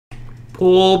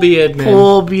Paul Beardman.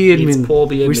 Paul Beardman. It's Paul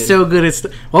Beardman. We're so good at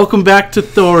welcome back to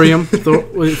Thorium.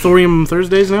 Thorium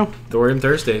Thursdays now? Thorium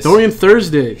Thursdays. Thorium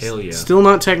Thursdays. Hell yeah. Still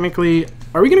not technically...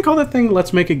 Are we going to call that thing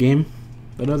Let's Make a Game?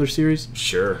 That other series?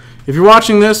 Sure. If you're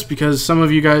watching this, because some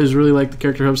of you guys really like the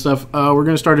Character Hub stuff, we're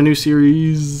going to start a new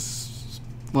series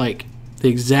like the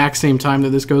exact same time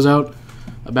that this goes out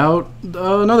about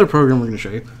another program we're going to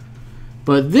show you.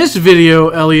 But this video,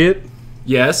 Elliot...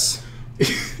 Yes?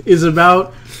 is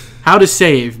about how to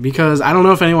save, because I don't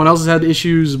know if anyone else has had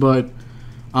issues, but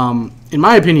in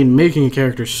my opinion, making a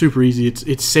character is super easy.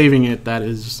 It's saving it that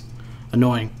is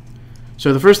annoying.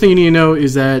 So the first thing you need to know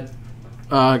is that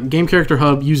Game Character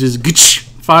Hub uses GCH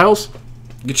files.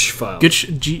 GCH file.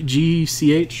 GCH,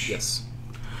 G-C-H. Yes.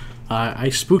 I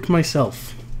spooked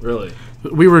myself. Really?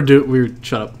 We were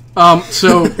shut up.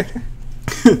 So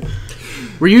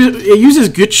it uses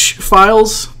GCH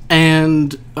files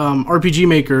and RPG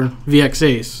Maker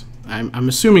VXAs. I'm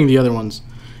assuming the other ones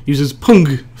uses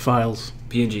Pung files.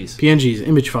 PNGs,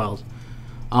 image files.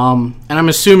 And I'm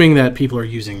assuming that people are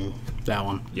using that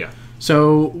one. Yeah.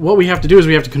 So what we have to do is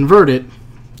we have to convert it,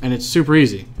 and it's super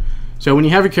easy. So when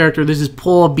you have a character, this is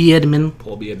Paul Beardman.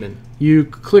 Paul Beardman. You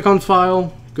click on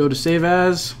File, go to Save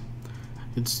As.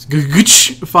 It's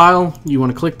GCH file. You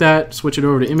want to click that, switch it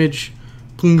over to Image,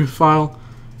 Pung file,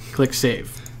 click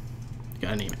Save. You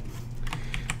gotta name it.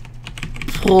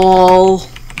 Paul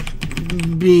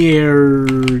Beardman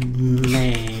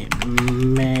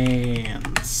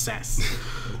says.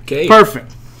 Okay.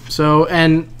 Perfect. So,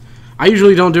 and I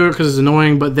usually don't do it because it's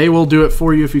annoying, but they will do it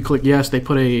for you if you click yes. They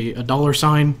put a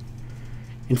 $sign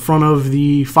in front of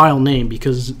the file name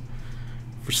because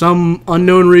for some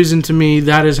unknown reason to me,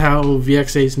 that is how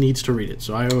VXAs needs to read it.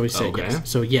 So I always say yes.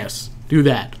 So yes, do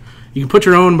that. You can put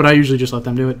your own, but I usually just let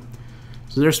them do it.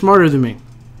 So they're smarter than me.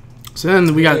 So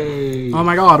then we got, oh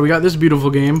my god, we got this beautiful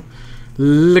game.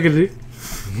 Look at it.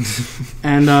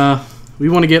 And we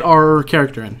want to get our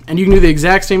character in. And you can do the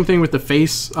exact same thing with the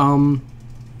faces,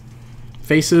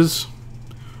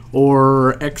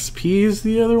 or XP is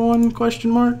the other one,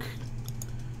 question mark?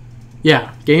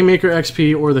 Yeah, Game Maker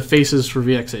XP or the faces for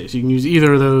VXAs. You can use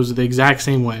either of those the exact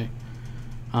same way,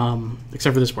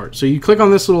 except for this part. So you click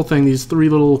on this little thing, these three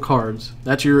little cards.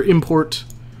 That's your import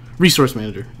resource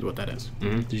manager is what that is.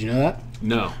 Mm-hmm. Did you know that?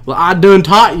 No. Well, I done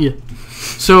taught you.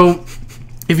 So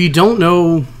if you don't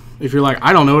know, if you're like,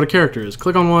 I don't know what a character is,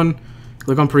 click on one,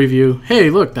 click on preview. Hey,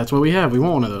 look, that's what we have. We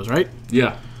want one of those, right?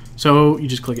 Yeah. So you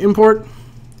just click import.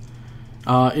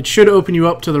 It should open you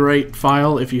up to the right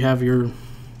file if you have your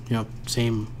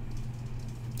same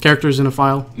characters in a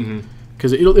file,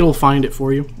 because it'll find it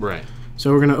for you. Right.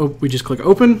 So we just click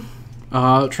open.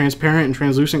 Transparent and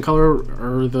translucent color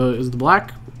is the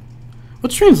black.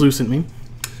 What's translucent mean?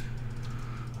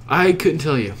 I couldn't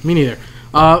tell you. Me neither.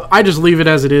 I just leave it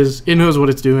as it is. It knows what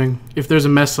it's doing. If there's a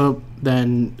mess up,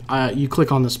 then you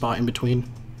click on the spot in between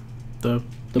the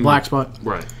black spot.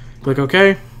 Right. Click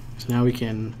OK. So now we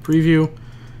can preview.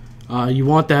 You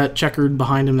want that checkered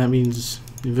behind him. That means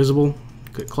invisible.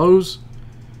 Click close.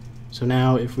 So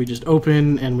now if we just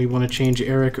open and we want to change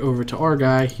Eric over to our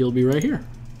guy, he'll be right here.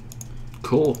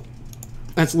 Cool.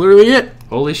 That's literally it.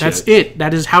 Holy shit. That's it.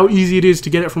 That is how easy it is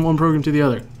to get it from one program to the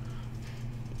other.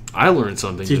 I learned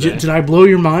something today. Did I blow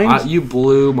your mind? You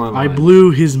blew my mind. I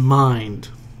blew his mind.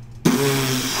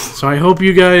 So I hope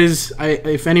you guys,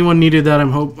 if anyone needed that,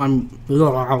 I'm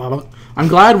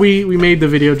glad we made the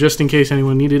video just in case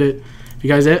anyone needed it. If you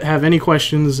guys have any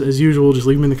questions, as usual, just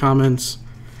leave them in the comments.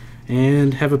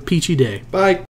 And have a peachy day. Bye.